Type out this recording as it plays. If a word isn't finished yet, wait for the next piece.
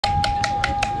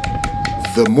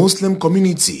The Muslim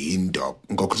community in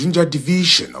Ndop,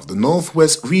 division of the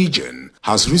Northwest region,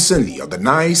 has recently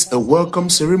organized a welcome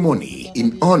ceremony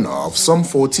in honor of some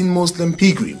 14 Muslim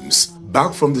pilgrims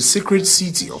back from the sacred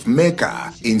city of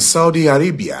Mecca in Saudi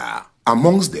Arabia.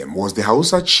 Amongst them was the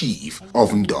Hausa chief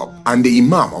of Ndop and the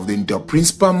Imam of the Ndop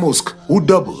Principal Mosque, who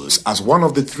doubles as one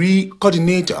of the 3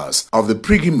 coordinators of the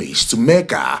pilgrimage to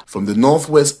Mecca from the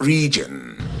Northwest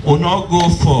region. We'll not go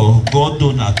for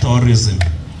God-donor tourism.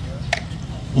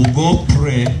 We'll go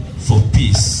pray for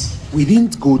peace. We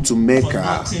didn't go to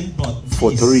Mecca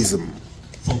for tourism.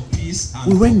 For peace,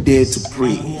 we went there to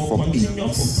pray for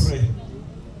peace.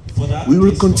 We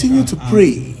will continue to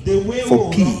pray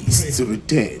for peace to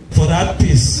return. For that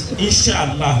peace,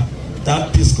 inshallah,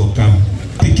 that peace will come.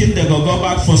 Picking them will go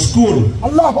back for school.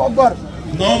 Allah Akbar.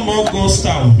 No more ghost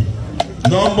town.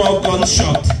 No more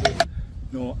gunshot.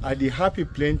 No, I dey happy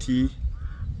plenty,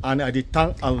 and I dey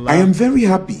thank Allah. I am very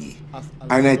happy,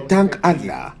 and I thank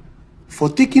Allah for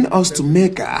taking us to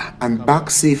Mecca and back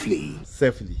safely.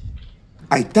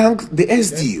 I thank the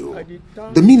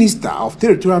SDO, the Minister of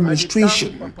Territorial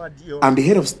Administration, and the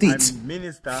Head of State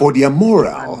for their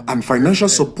moral and financial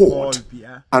support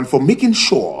and for making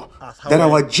sure that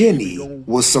our journey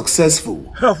was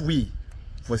successful.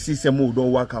 For system who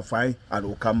don't work fine and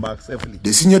will come back safely.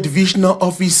 The senior divisional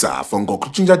officer from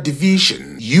Ndop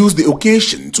division used the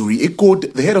occasion to re-echo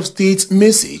the head of state's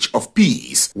message of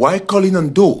peace while calling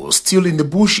on those still in the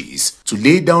bushes to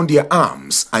lay down their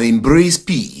arms and embrace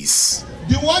peace.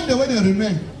 The one the way they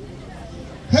remain,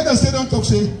 head of state don't talk,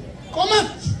 say, come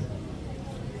out,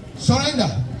 surrender,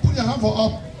 put your hand for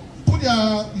up, put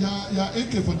your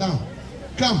AK for down.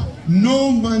 Come, no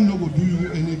man no go do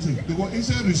you anything. They go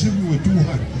inside receive you with 2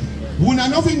 hands. When I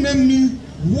nothing name me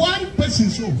one person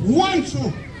so, one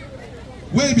so,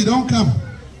 where if you don't come,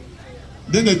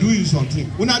 then they do you something.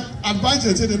 When I advise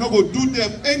and say they not go do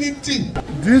them anything.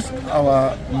 These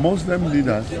our Muslim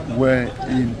leaders were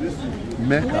in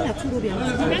Mecca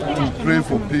to pray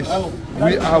for peace.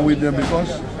 We are with them because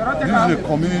this is a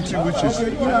community which is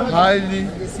highly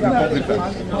Republican,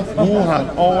 who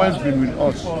has always been with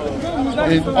us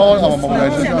in all our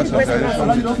mobilization and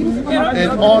socialization, in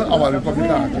all our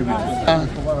Republican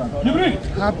activities.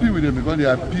 Happy with them because they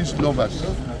are peace lovers.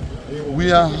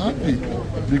 We are happy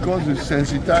because they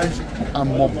sensitize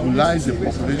and mobilize the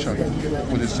population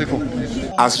for the sake of peace.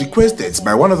 As requested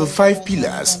by one of the 5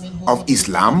 pillars of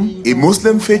Islam, a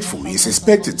Muslim faithful is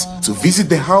expected to visit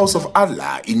the house of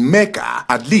Allah in Mecca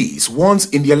at least once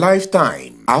in their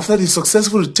lifetime. After the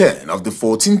successful return of the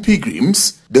 14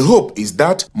 pilgrims, the hope is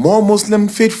that more Muslim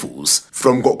faithfuls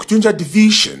from Ndop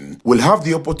division will have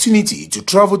the opportunity to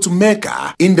travel to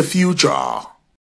Mecca in the future.